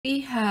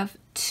We have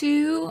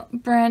two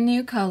brand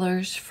new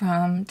colors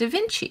from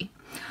Vinci.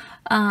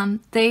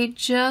 They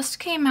just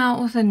came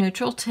out with a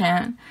neutral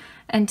tint,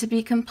 and to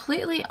be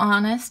completely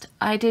honest,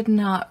 I did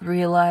not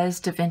realize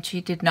Vinci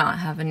did not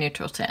have a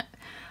neutral tint.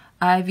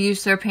 I've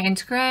used their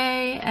Payne's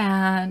Gray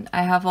and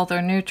I have all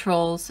their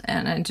neutrals,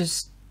 and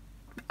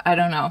I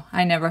don't know,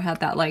 I never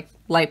had that like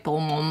light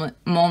bulb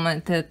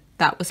moment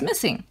that was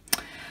missing.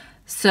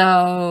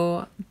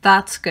 So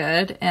that's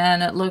good,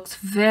 and it looks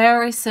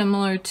very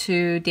similar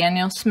to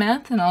Daniel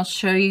Smith, and I'll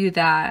show you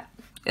that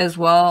as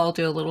well. I'll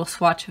do a little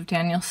swatch of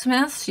Daniel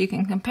Smith so you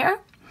can compare.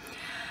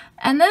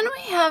 And then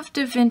we have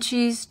Da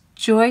Vinci's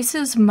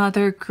Joyce's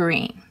Mother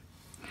Green.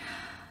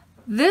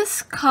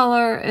 This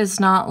color is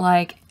not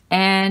like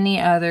any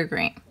other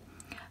green.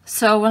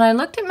 So when I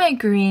looked at my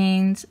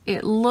greens,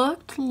 it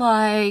looked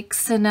like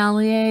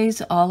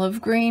Sennelier's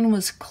Olive Green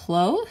was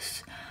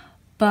close,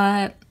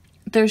 but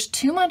there's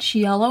too much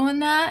yellow in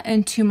that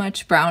and too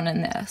much brown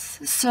in this.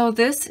 So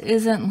this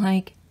isn't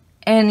like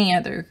any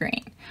other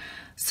green.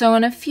 So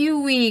in a few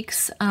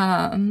weeks,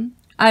 I'm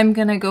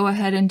gonna go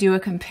ahead and do a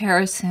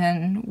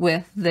comparison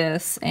with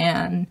this,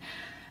 and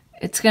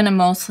it's gonna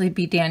mostly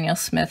be Daniel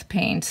Smith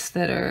paints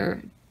that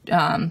are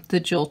the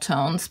jewel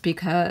tones,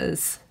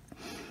 because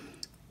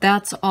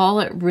that's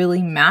all it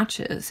really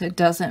matches. It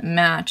doesn't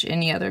match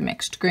any other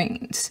mixed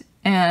greens,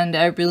 and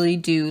I really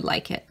do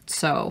like it.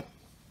 So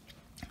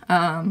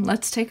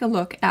let's take a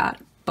look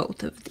at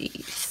both of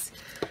these.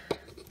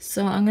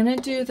 So I'm going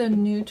to do the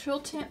neutral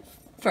tint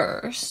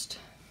first.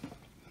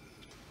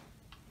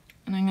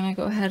 And I'm going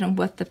to go ahead and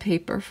wet the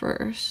paper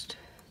first.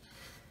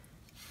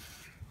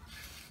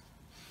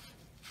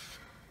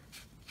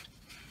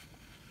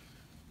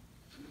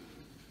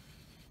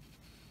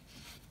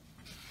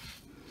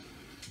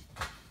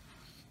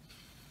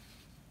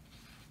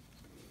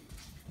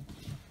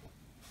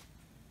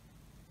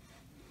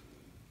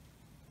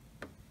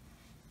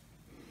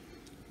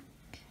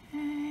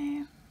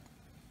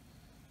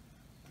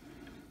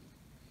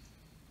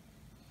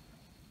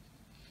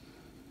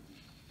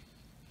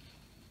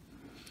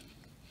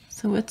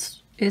 So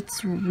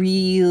it's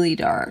really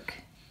dark.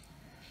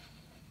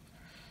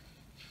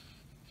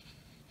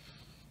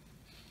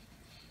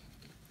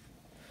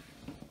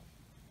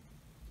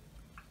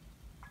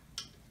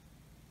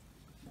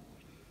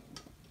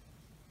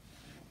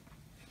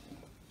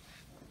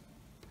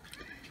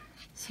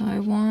 So I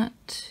want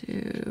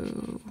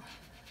to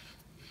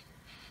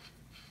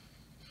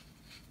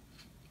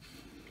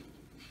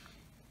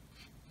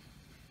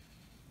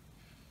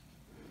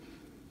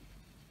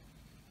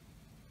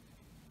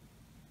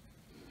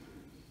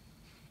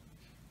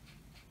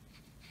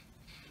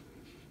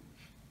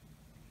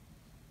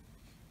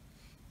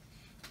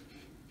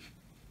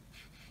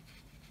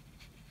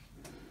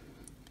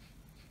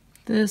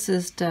This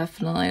is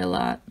definitely a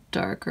lot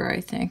darker,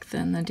 I think,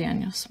 than the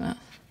Daniel Smith.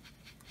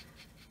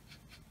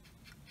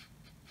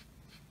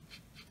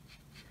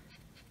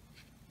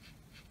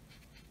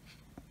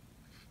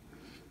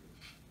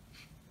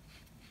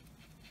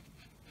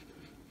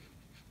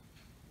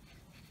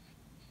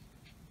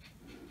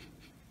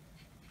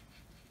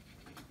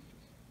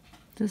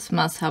 This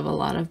must have a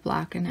lot of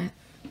black in it.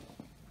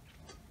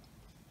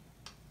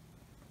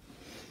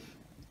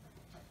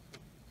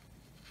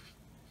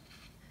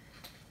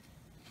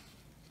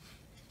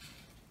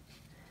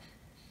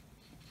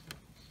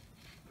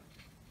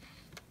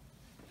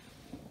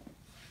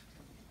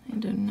 I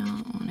do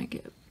not want to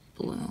get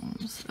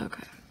blooms.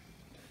 Okay.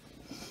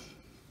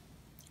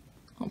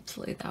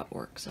 Hopefully that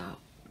works out.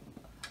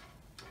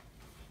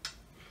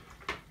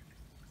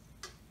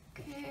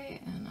 Okay,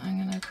 and I'm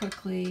going to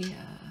quickly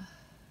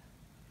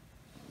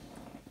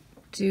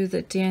do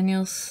the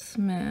Daniel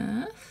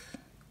Smith.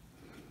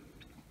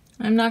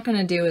 I'm not going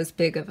to do as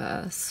big of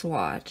a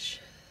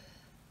swatch,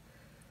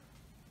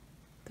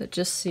 but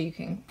just so you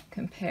can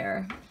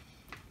compare.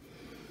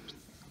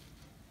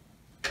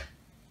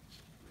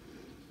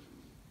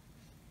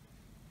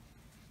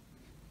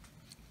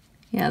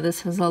 Yeah,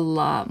 this has a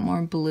lot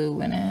more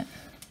blue in it.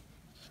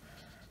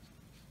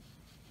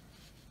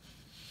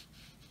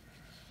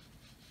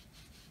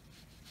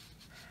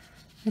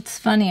 It's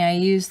funny, I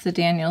used the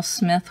Daniel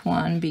Smith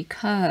one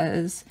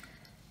because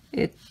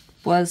it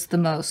was the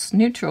most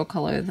neutral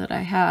color that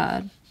I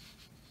had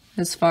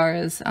as far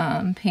as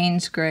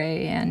Payne's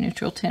Gray and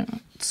neutral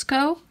tints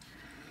go.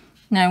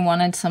 And I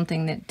wanted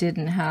something that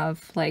didn't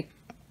have like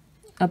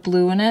a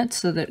blue in it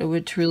so that it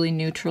would truly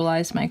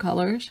neutralize my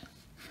colors.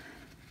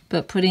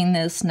 But putting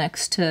this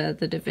next to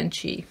the Da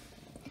Vinci,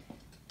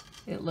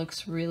 it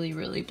looks really,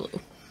 really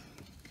blue.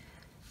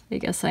 I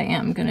guess I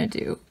am gonna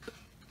do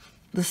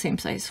the same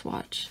size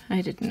swatch.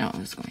 I didn't know I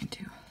was going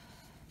to.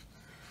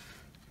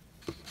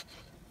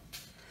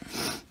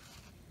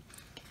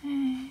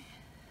 Okay.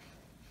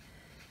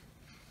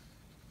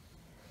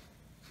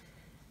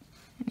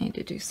 I need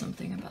to do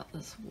something about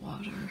this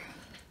water.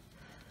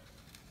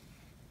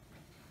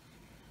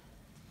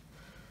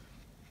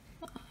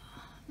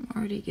 I'm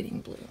already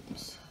getting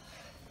blooms.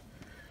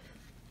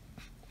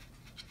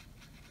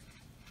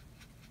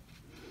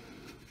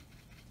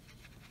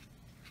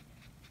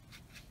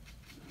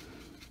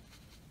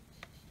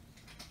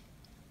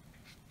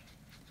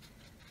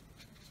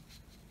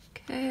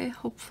 Okay,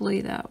 hopefully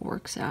that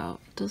works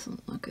out.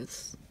 Doesn't look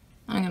as...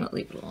 I'm gonna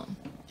leave it alone.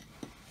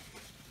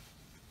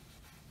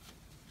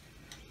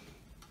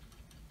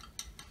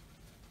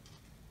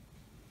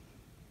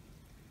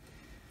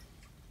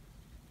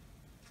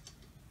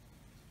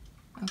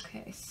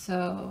 Okay,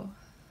 so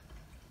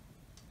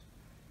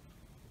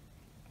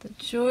the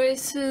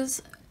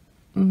Joyce's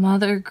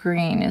Mother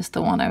Green is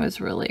the one I was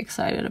really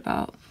excited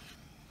about.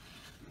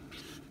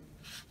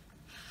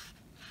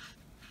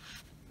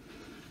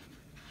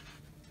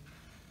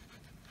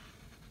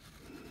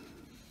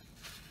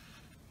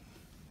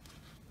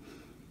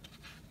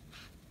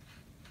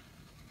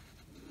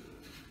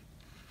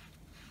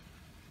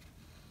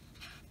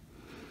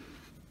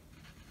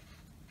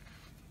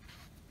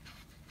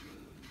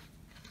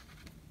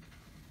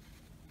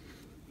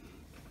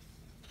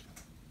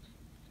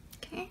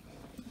 Okay,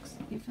 looks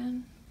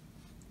even.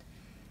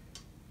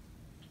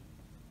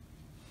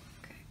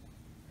 Okay.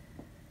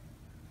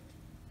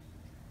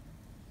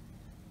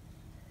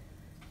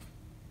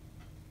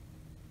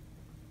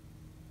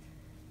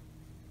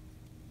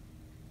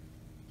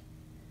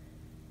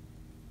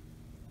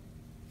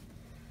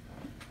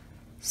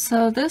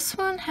 So this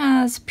one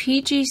has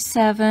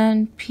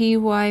PG7,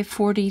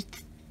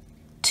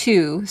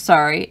 PY42,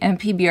 sorry, and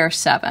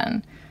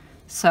PBR7.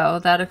 So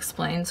that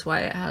explains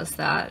why it has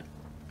that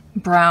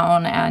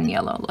brown and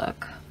yellow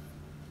look.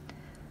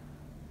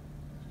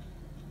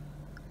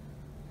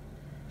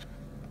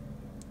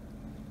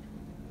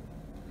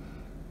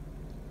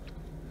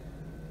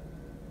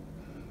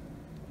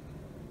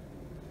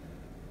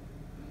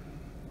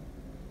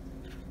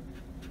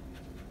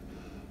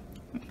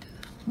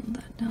 Hold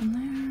that down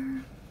there.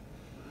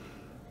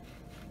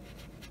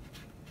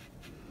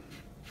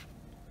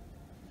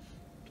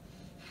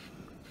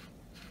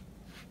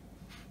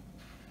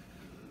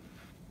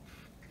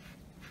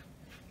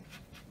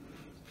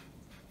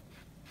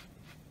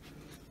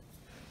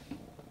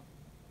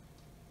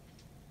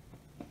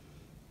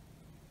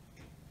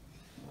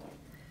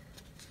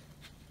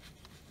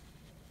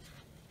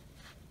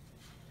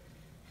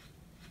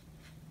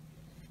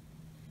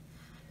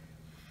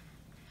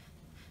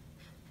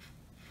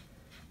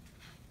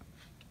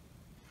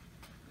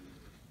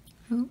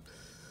 Oops.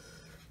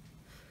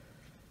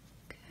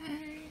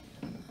 Okay.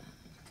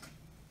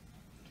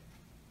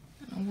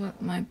 I'll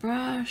wet my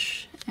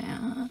brush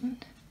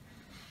and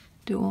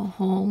do a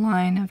whole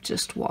line of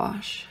just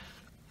wash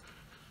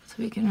so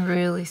we can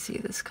really see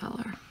this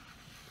color.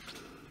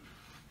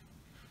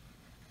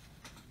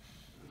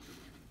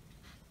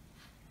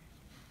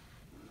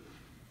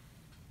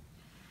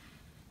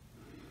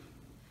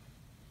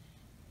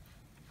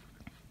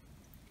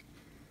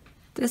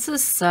 This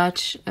is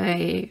such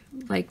a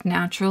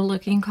natural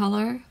looking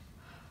color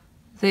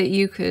that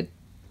you could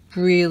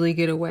really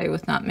get away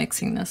with not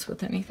mixing this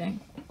with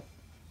anything.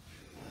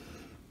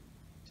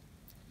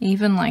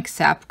 Even like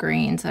sap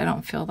greens I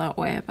don't feel that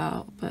way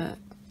about, but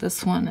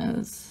this one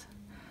is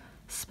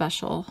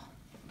special.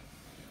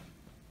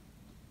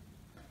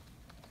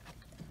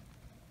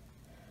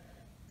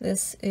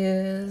 This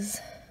is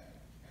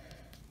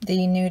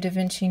the new Da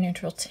Vinci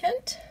Neutral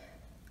Tint.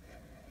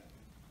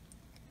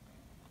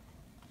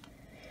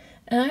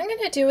 And I'm going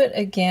to do it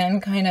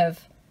again kind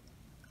of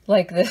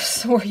like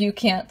this where you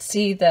can't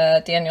see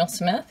the Daniel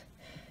Smith,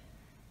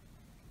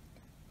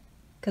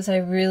 because I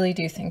really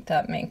do think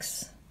that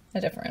makes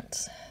a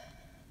difference.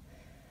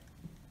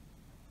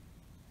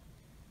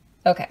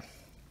 Okay,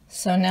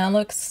 so now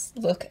let's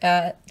look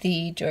at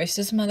the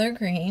Joyce's Mother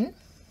Green.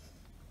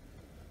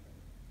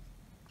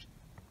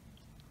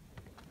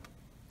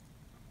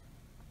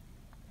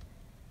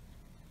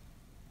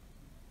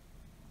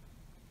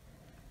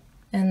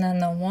 And then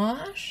the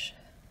wash.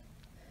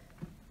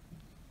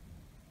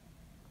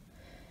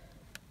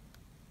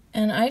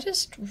 And I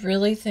just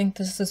really think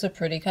this is a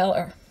pretty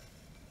color.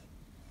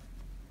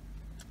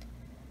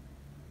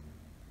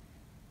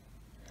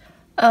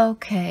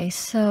 Okay,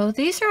 so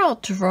these are all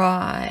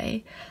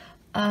dry.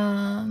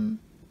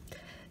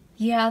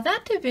 Yeah,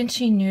 that Da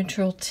Vinci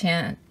Neutral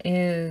Tint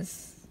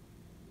is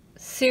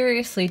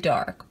seriously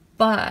dark,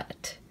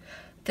 but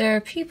there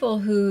are people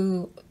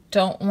who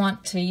don't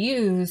want to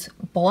use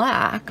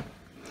black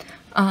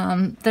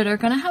that are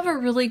going to have a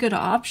really good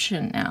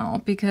option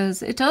now,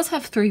 because it does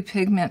have 3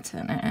 pigments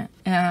in it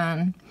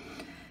and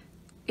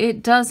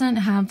it doesn't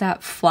have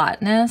that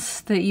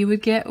flatness that you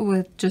would get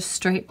with just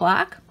straight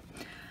black.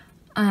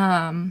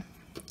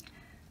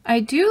 I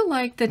do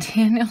like the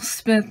Daniel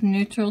Smith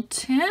Neutral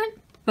Tint,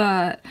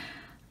 but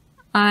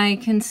I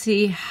can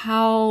see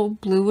how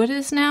blue it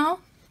is now.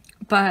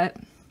 But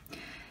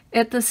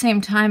at the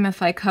same time,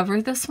 if I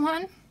cover this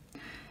one,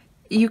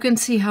 you can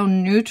see how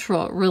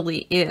neutral it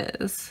really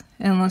is,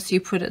 unless you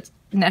put it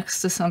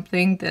next to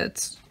something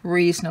that's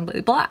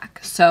reasonably black.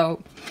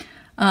 So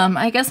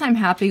I guess I'm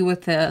happy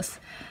with this.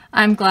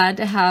 I'm glad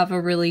to have a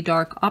really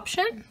dark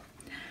option.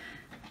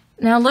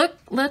 Now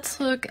let's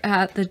look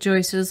at the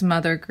Joyce's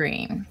Mother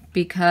Green,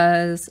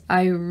 because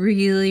I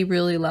really,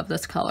 really love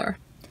this color.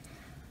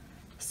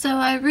 So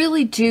I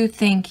really do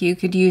think you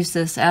could use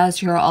this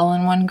as your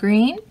all-in-one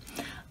green.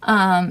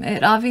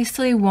 It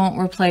obviously won't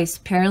replace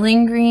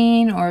Perylene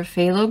green or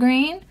phthalo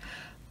green,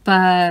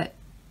 but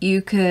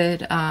you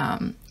could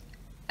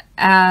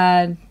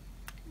add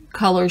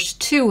colors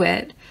to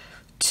it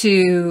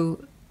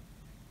to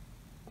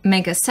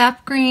make a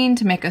sap green,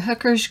 to make a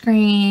hooker's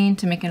green,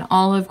 to make an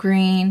olive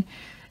green.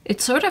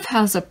 It sort of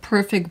has a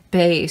perfect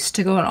base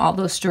to go in all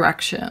those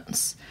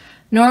directions.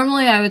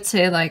 Normally I would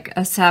say like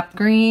a sap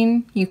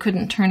green you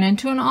couldn't turn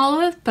into an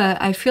olive,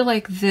 but I feel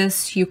like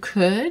this you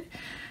could.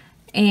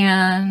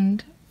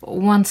 And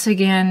once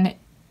again,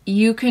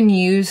 you can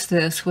use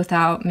this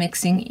without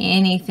mixing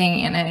anything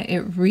in it.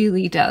 It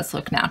really does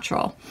look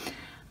natural.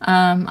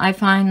 I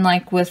find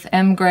like with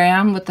M.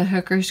 Graham, with the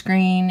hooker's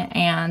green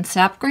and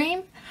sap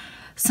green,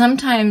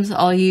 sometimes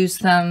I'll use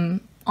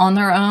them on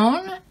their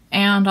own,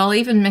 and I'll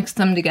even mix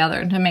them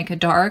together to make a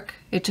dark.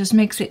 It just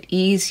makes it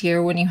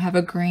easier when you have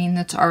a green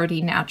that's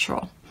already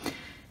natural.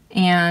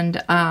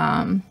 And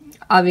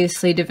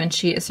obviously Da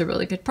Vinci is a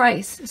really good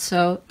price.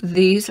 So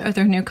these are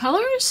their new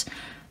colors,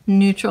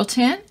 Neutral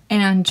Tint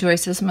and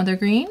Joyce's Mother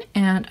Green,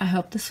 and I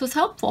hope this was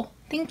helpful.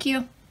 Thank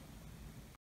you.